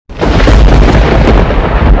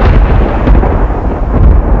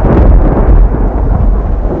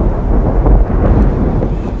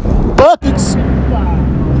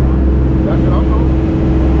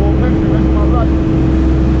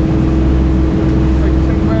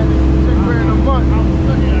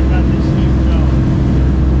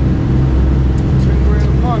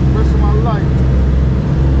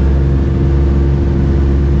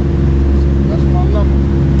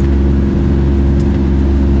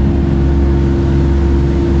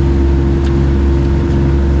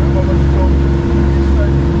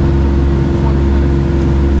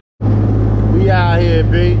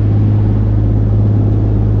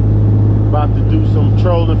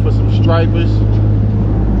stripers.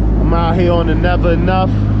 I'm out here on the Never Enough.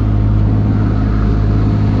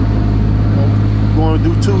 We're going to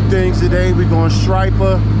do two things today. We're going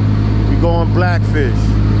striper, we're going Blackfish.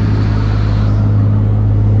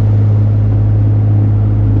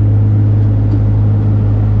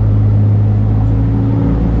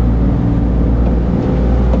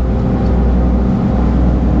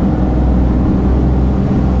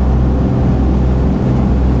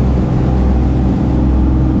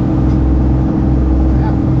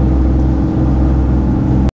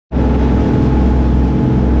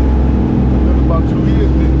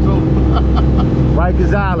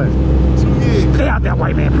 Island. 2 years. Stay out that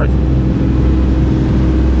white man prison.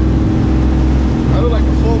 I look like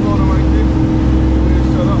a full motor right there. Man,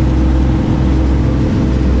 shut up.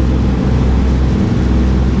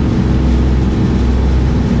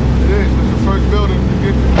 It is. It's the first building to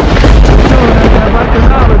get to. That Rikers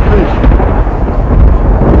Island fish.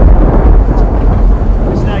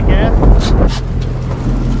 It's not gas.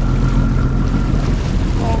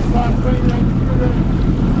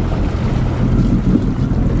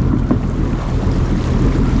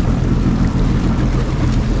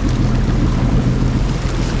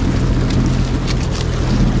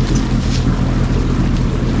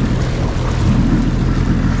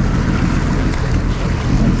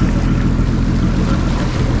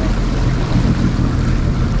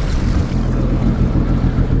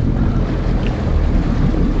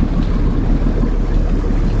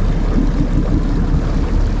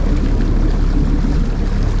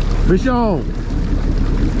 Fish on.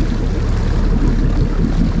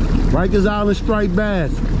 Rikers Island striped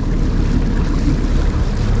bass.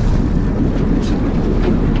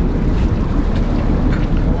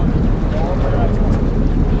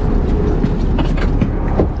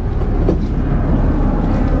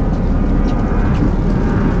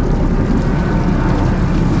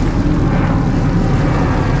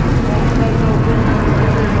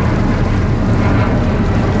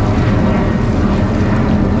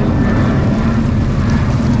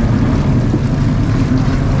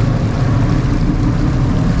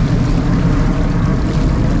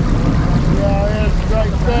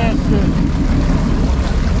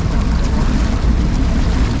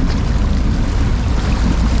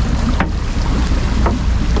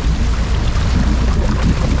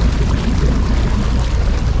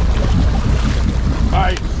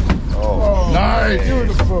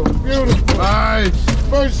 Beautiful, beautiful. Nice.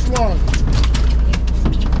 First one.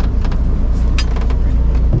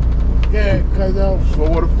 Yeah, cause so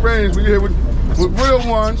what the friends, we here with real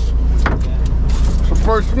ones. It's the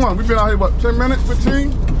first one. We've been out here about 10 minutes, 15.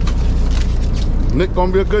 Nick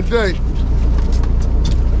gonna be a good day.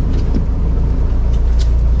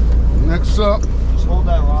 Next up. Just hold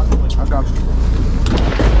that rod. I got you.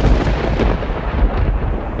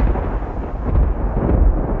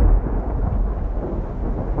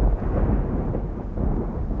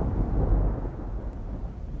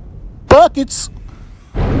 Buckets.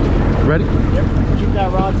 Ready? Yep. Keep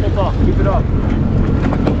that rod tip off. Keep it up.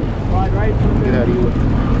 Rod right. Get out of here.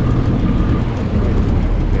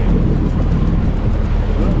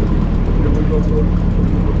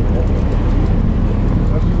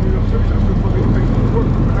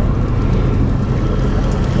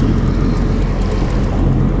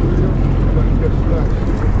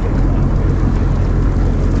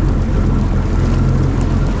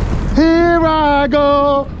 Here I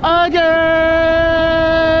go again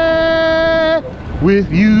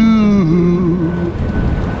with you.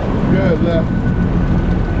 Yeah, left.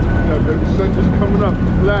 Yeah, baby, sun just coming up.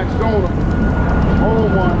 Relax, on him.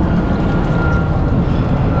 Hold one.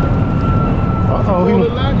 Uh-oh,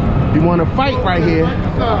 he want to fight right here.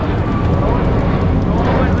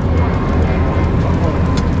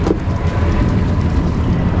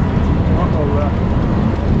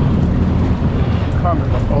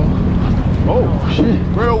 Oh shit.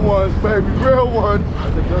 Real ones, baby, real ones.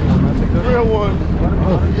 That's a good one. That's a good Real ones.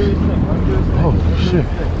 Oh shit.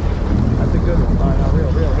 That's a good one. All right, now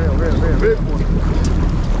real. Big one.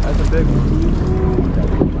 That's a big one.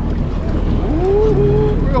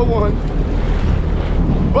 Ooh, real ones.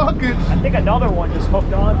 Buckets. I think another one just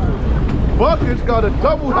hooked on. Buckets got a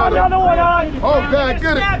double header. Another one on. Oh, God,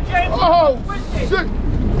 get it. Oh, shit.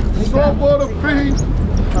 Saltwater feed.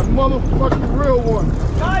 A motherfucking real one.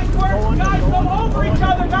 Guys, go over each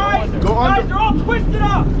other, guys. Go Guys, under. they're all twisted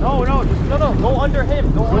up. No, go under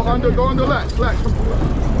him. Go under, Lex.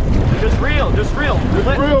 Just reel. It's real,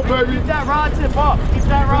 baby. Keep that rod tip up. Keep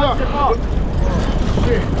that rod tip up.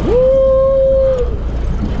 Shit. Woo!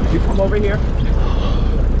 You come over here.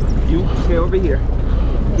 You stay over here.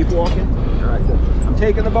 Keep walking. All right, good. I'm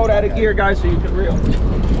taking the boat out of gear, guys, so you can reel.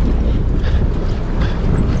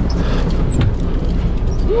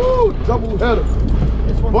 double header.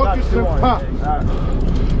 This one's got Buckets two and on it. pops.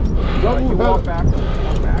 Double You walk header. back.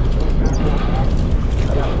 Walk back.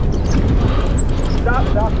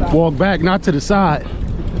 Stop. Walk back, not to the side.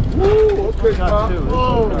 Woo, okay, Got Pop. two.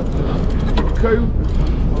 Oh, okay.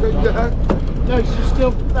 Thanks, you're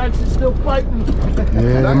still fighting.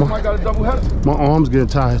 Yeah, That might got a double header. my arm's getting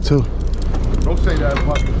tired too. Don't say that,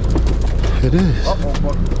 Bucket. It is. Uh-oh,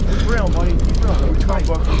 Bucket. Keep real, buddy. Keep real. Here we come,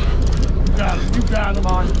 Bucket. You got him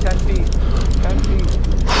on 10 feet. 10 feet.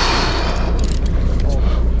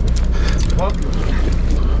 Bucket.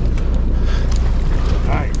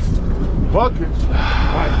 Nice. Buckets.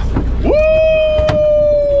 Nice. Woo!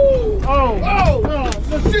 Oh,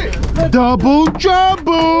 shit. Double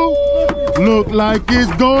trouble. Look like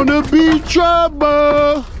it's gonna be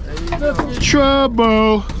trouble.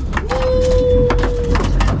 Trouble.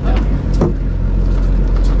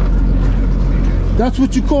 That's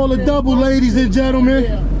what you call a double, ladies and gentlemen.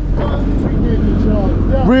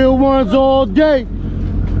 Real ones all day.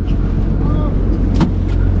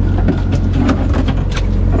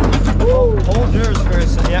 Hold yours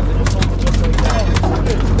first. Yeah, we just hold it just like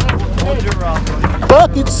that. Hold your rock, buddy.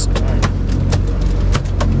 Buckets.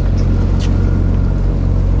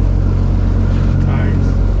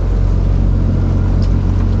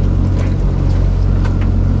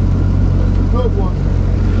 Good one.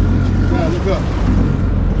 Now look up.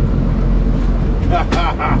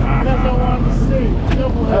 That's what I wanted to see.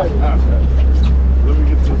 Double header. Let me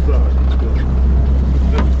get to the side.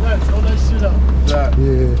 Let's hold that shit up. That.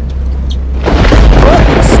 Yeah.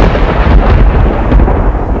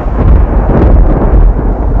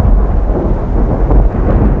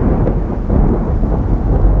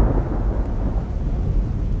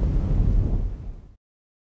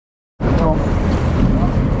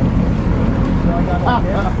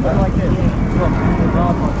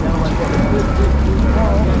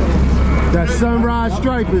 That's Sunrise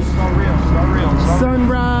Stripers.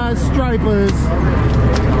 Sunrise Stripers.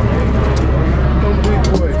 Don't blink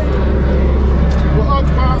away. Well, up,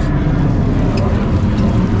 Pops.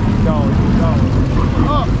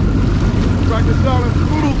 Up. Practice down in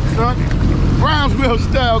Poodle, son. Brownsville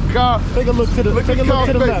style car. Take a look to the Look take a at look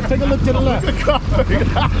to the Carl left. Take a look to the left. Take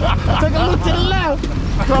a look to the left.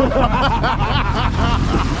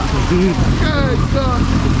 Hey, son.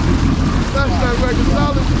 That's that record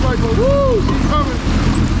solid striker. Woo, she's coming.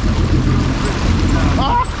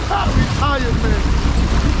 Retired, man.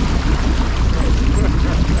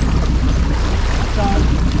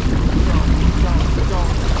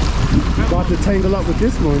 About to tangle up with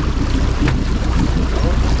this one.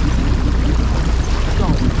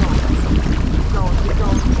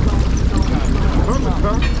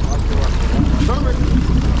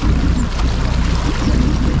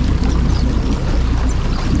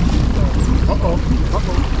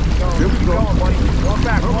 Here we go. Walk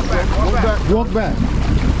back. Walk back.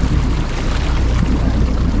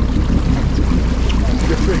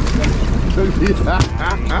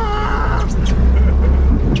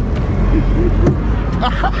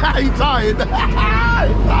 He tired.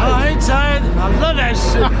 I ain't tired. I love that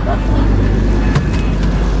shit.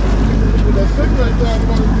 That cigarette down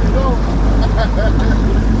one of these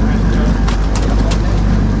dogs.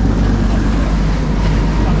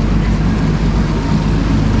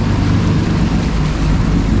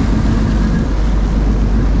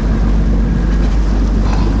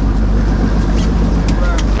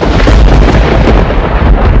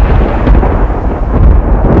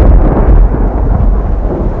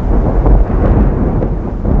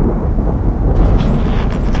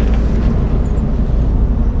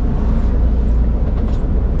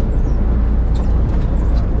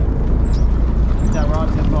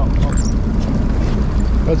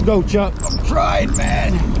 Let's go, Chuck. I'm trying,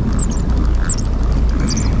 man.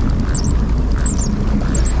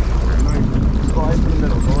 Go right in the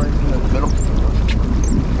middle. Go right in the middle.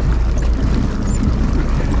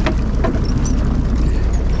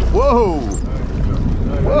 Whoa!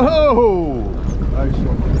 Whoa! Nice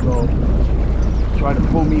one, dog. Try to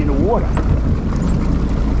pull me in the water.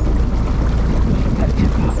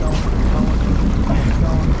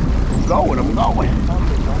 I'm going.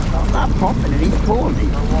 I'm not pumping it. He's pulling me.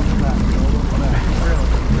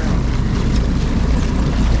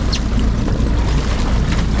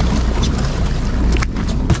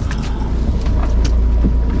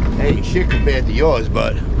 Hey, shit compared to yours,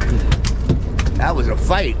 but that was a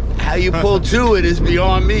fight. How you pulled through it is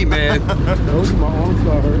beyond me, man. Those my arms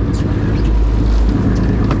start hurting.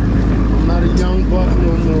 I'm not a young buck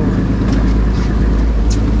no more.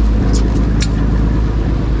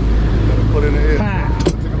 Put in the air.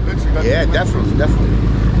 Take a picture. Yeah, definitely.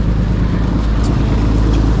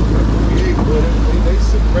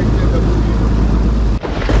 sit right there. That's what we do.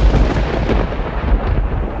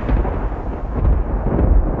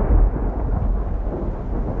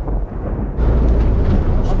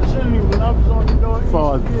 As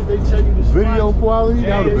far as video quality,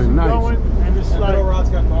 that would have been nice. And it's like middle rod's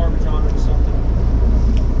got garbage on it or something.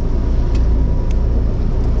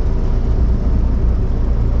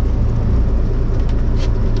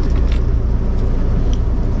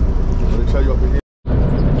 Let me tell you up in here.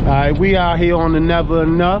 Alright, we out here on the Never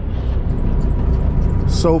Enough.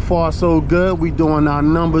 So far so good. We doing our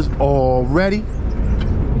numbers already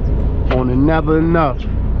on the Never Enough.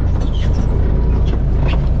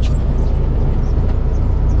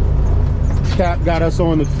 Cap got us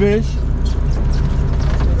on the fish.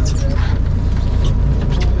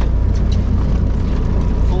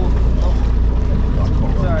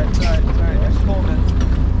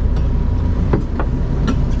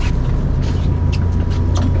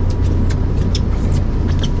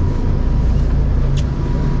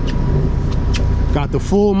 Got the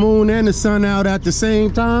full moon and the sun out at the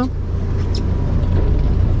same time.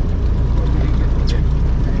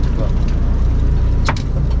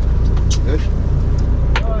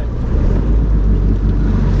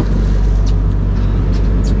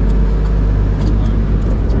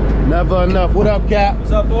 Never enough. What up, Cap?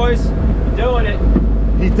 What's up, boys? Doing it.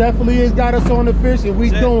 He definitely has got us on the fish, and we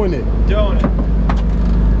doing it. Doing it.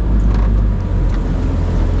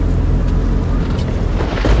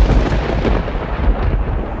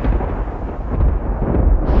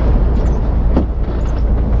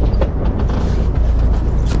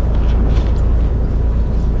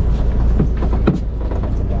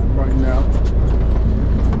 Right now.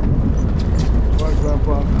 Right,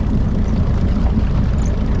 Grandpa.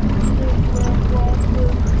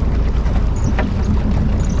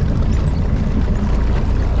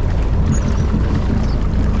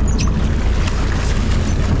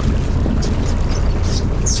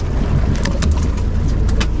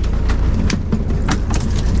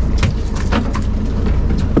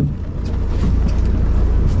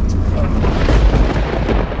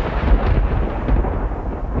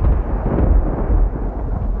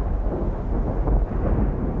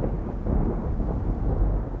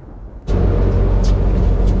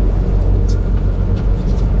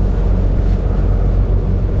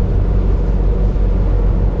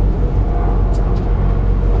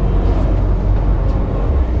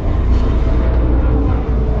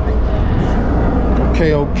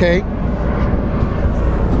 Okay,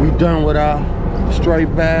 we done with our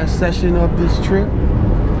straight bass session of this trip.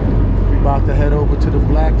 We about to head over to the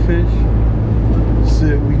Blackfish.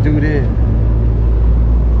 See what we do there.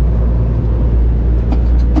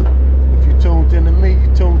 If you tuned in to me,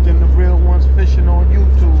 you tuned in to Real Ones Fishing on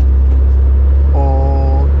YouTube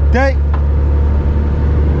all day.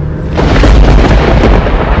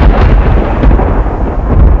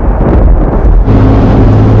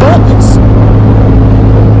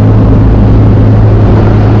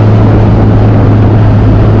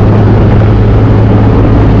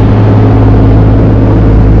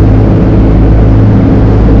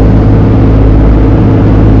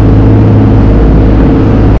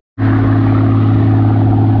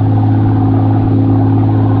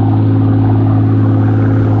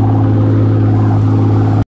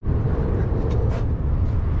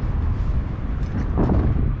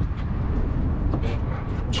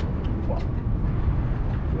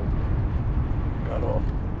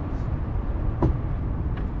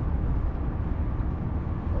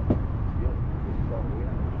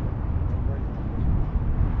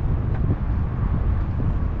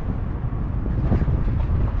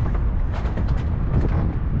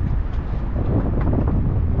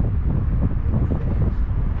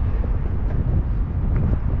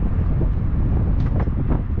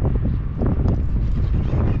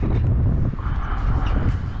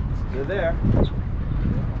 They're there.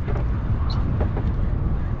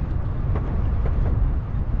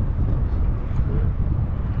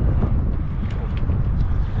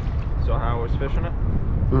 So how I was fishing it?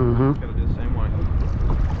 Mm-hmm. Gotta do the same way.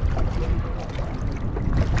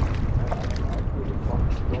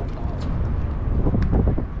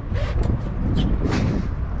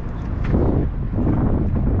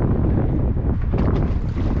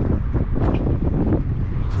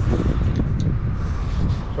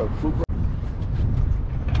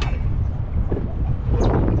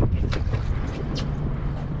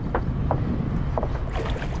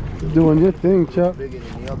 Doing your thing, Chuck. Bigger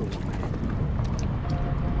than the other one.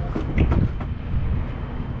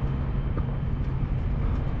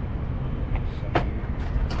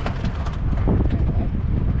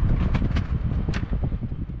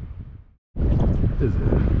 Is it?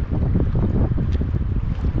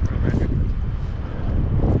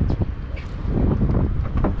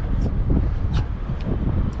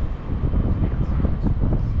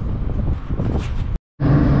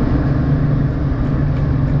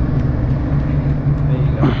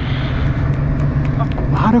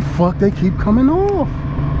 And fuck, they keep coming off.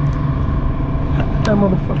 That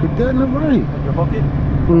motherfucker dead in the right. When you hook it,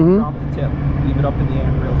 drop the tip. Leave it up in the air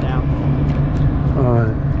and reel down.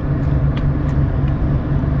 Alright.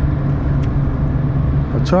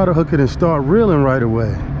 I try to hook it and start reeling right away.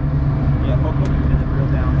 Yeah, hook it and then reel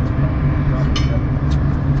down. Drop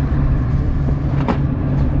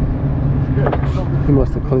the tip. He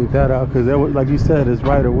must have cleaned that out because that was, like you said, it's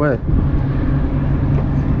right away.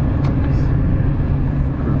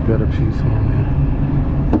 Put a better piece on there.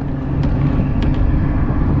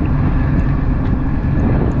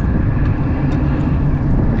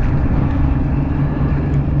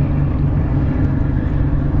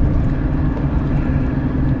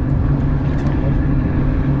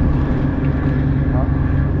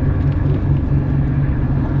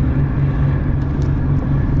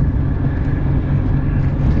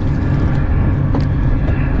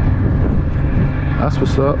 That's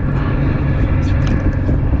what's up.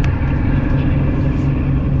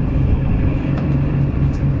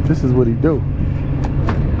 This is what he do.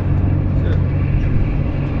 That's it.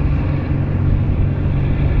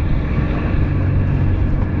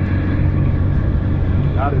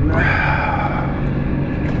 Got it now.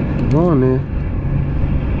 Come on then.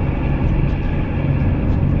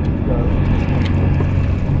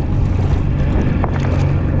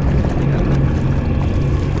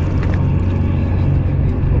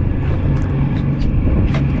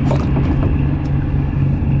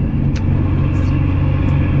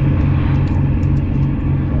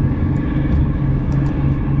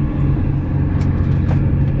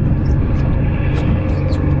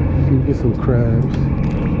 Get some crabs.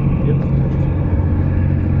 Yep.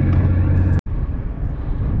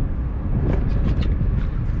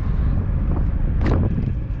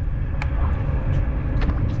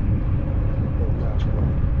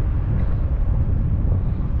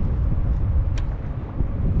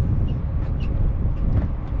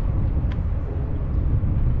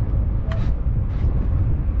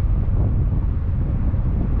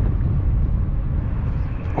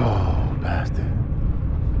 Oh, bastard.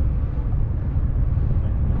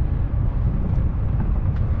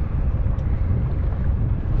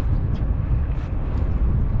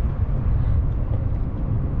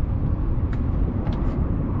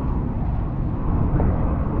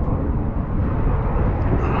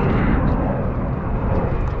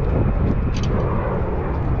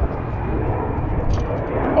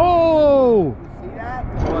 Oh!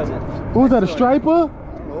 What was it? What was that, a striper?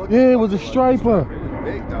 Yeah, it was a striper.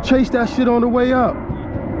 Chase that shit on the way up.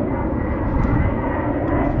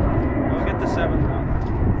 I'll get the 7th one.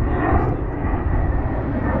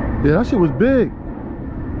 Yeah, that shit was big.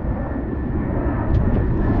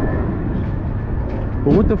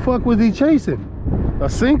 But what the fuck was he chasing? A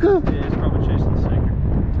sinker? Yeah, he's probably chasing the sinker.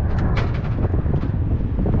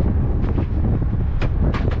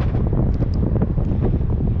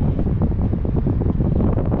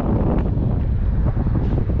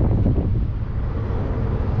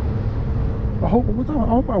 I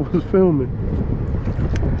hope I was filming.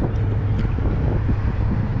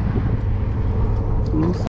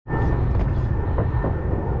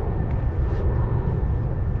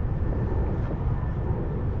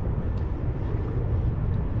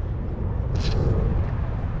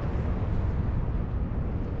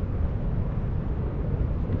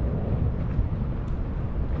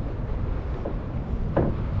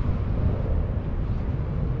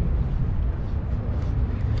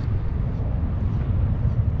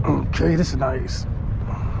 Okay, this is nice.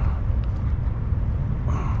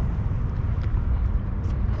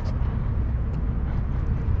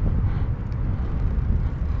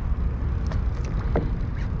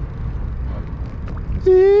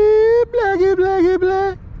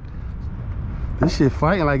 Black. This shit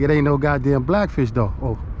fighting like it ain't no goddamn blackfish though.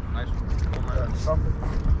 Oh. Nice one.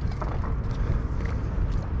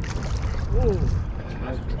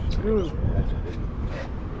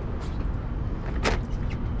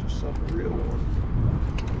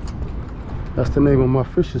 That's the name of my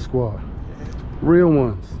fishing squad. Real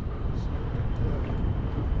ones.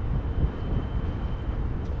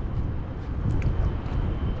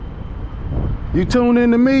 You tune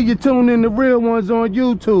in to me, you tune in to Real Ones on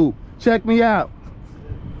YouTube. Check me out.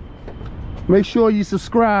 Make sure you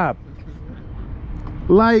subscribe,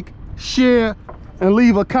 like, share, and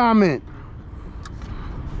leave a comment.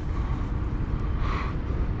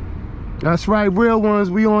 That's right, Real Ones,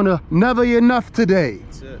 we on a Never Enough today.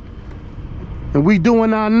 That's it. And we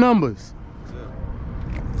doing our numbers. That's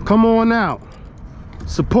it. Come on out.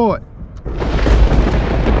 Support.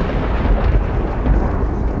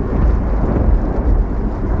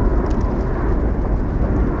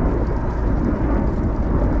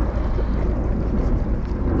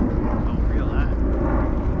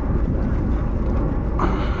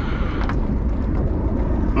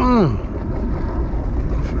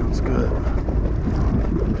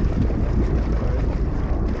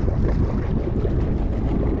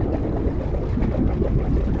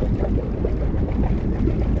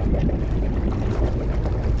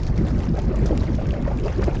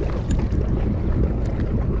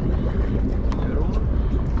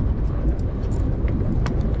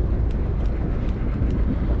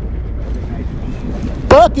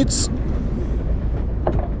 buckets.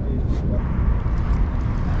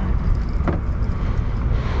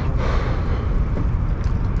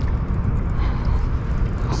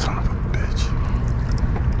 Son of a bitch.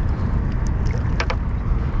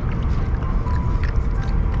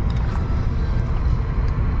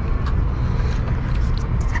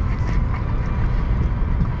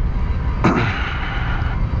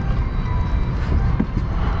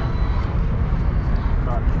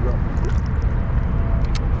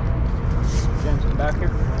 James, come back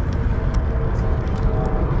here.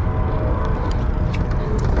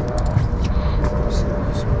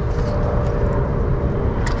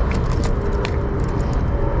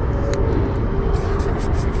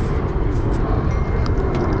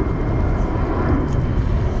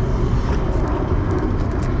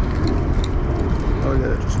 Oh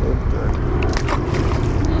yeah, just hold that.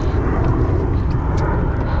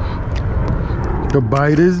 The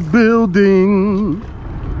bite is building.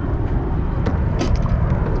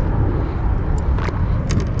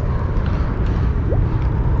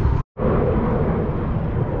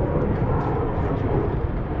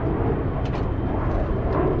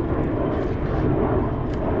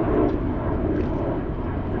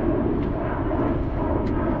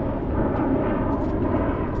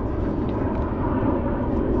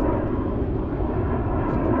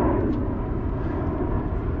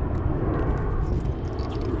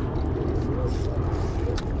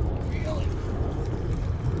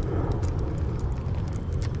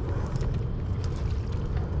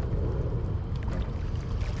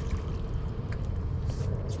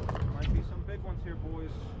 Might be some big ones here, boys.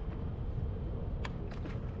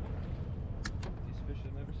 These fish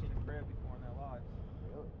have never seen a crab before in their lives.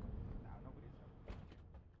 Really? Nah, nobody's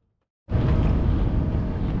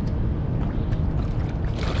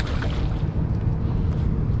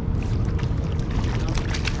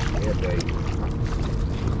Yeah, baby.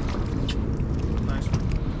 nice one.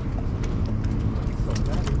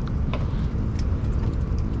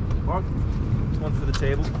 One for the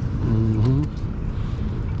table. Mm-hmm.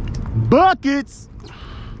 Buckets.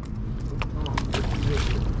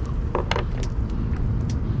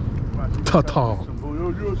 Ta-ta.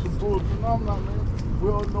 You're some bull phenomenon, man. We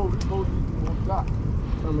all know these boats gonna die.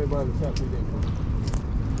 Tell me about the tap we didn't.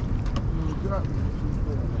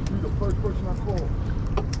 You're the first person I called.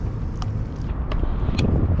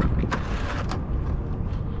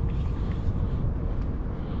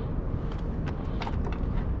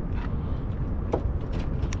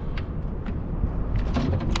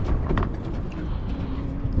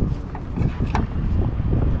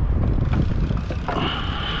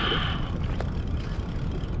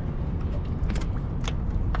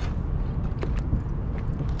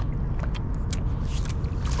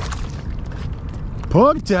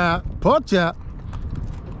 Pork chop, pork chop.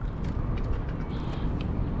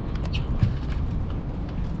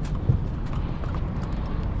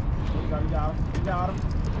 You got him. You got him.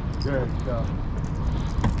 Yeah, yeah.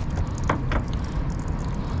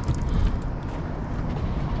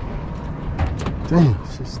 Damn,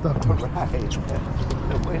 she's stuck to me. Right.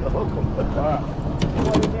 Way to hook him. Boy,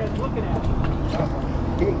 the man's looking at you.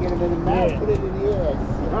 Can't get him in the mouth, put it in the ass.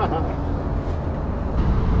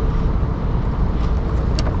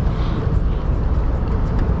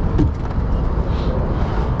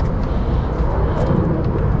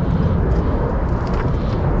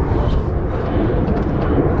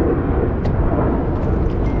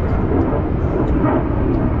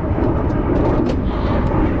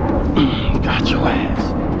 Got your ass.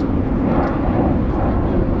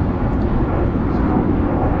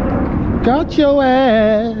 Got your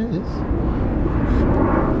ass.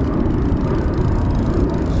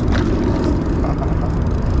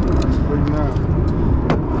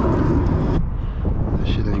 That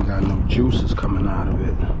shit ain't got no juices coming out of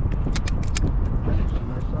it.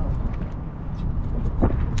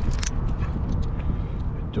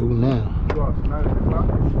 It do now.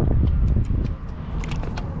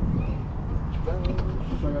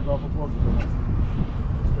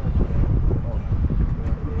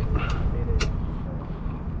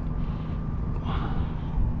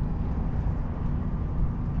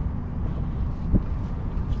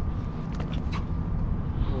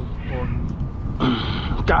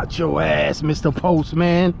 Got your ass, Mr.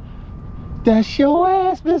 Postman. That's your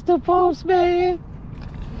ass, Mr. Postman.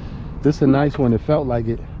 This is a nice one. It felt like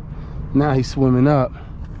it. Now he's swimming up.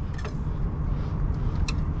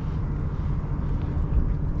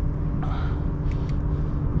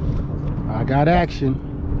 I got action.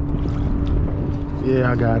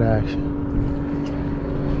 Yeah, I got action.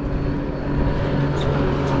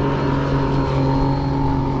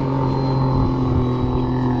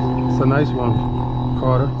 It's a nice one.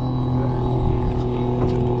 Carter.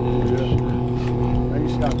 Now you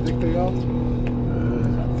see how thick they are?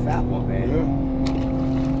 Fat one, man.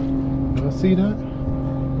 Yeah. Y'all see that?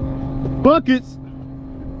 Buckets.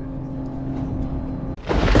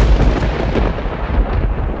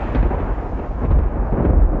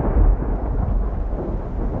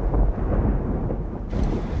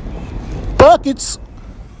 Buckets.